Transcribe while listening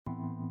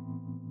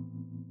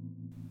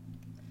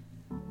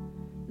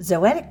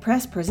Zoetic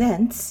Press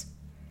presents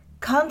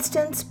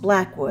Constance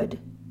Blackwood,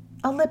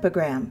 a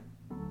lipogram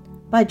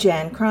by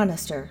Jan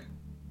Chronister.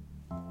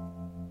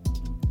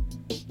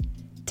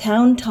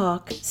 Town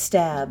talk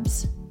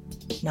stabs,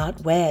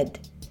 not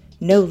wed,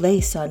 no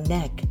lace on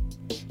neck,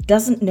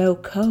 doesn't know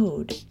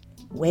code,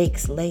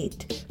 wakes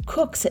late,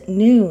 cooks at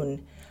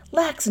noon,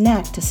 lacks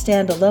knack to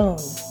stand alone,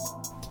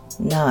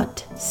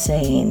 not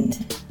sane.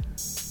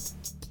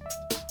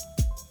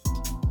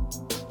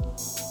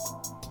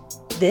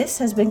 This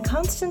has been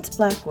Constance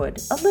Blackwood,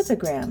 a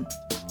lipogram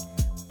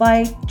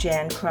by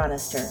Jan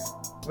Chronister,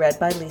 read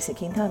by Lisa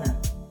Quintana.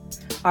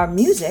 Our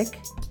music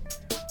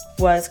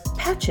was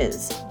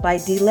Patches by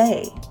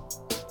Delay.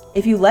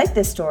 If you like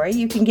this story,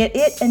 you can get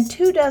it and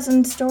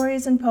 24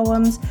 stories and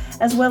poems,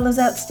 as well as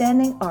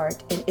outstanding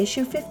art in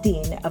issue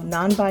 15 of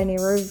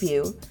NonBinary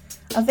Review,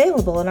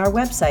 available on our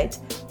website,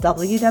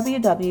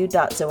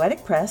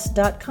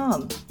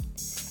 www.zoeticpress.com.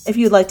 If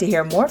you'd like to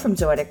hear more from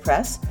Zoetic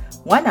Press,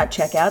 why not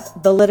check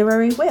out The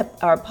Literary Whip,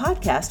 our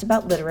podcast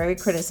about literary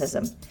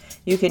criticism?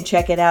 You can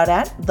check it out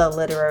at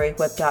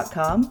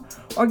theliterarywhip.com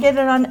or get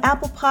it on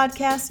Apple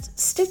Podcasts,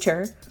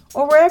 Stitcher,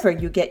 or wherever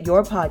you get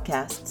your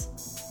podcasts.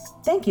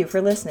 Thank you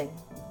for listening.